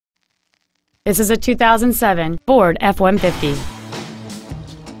This is a 2007 Ford F-150.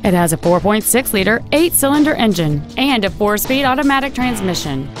 It has a 4.6-liter, 8-cylinder engine and a 4-speed automatic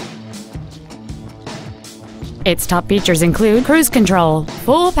transmission. Its top features include cruise control,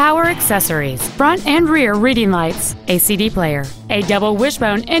 full power accessories, front and rear reading lights, a CD player, a double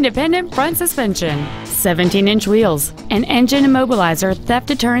wishbone independent front suspension, 17-inch wheels, an engine immobilizer theft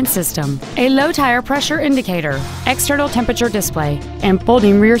deterrent system, a low tire pressure indicator, external temperature display, and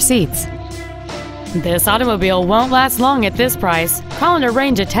folding rear seats. This automobile won't last long at this price. Call and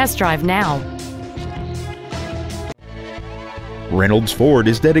arrange a test drive now. Reynolds Ford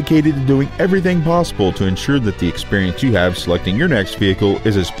is dedicated to doing everything possible to ensure that the experience you have selecting your next vehicle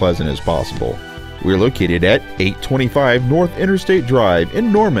is as pleasant as possible. We're located at 825 North Interstate Drive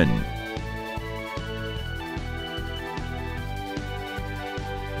in Norman.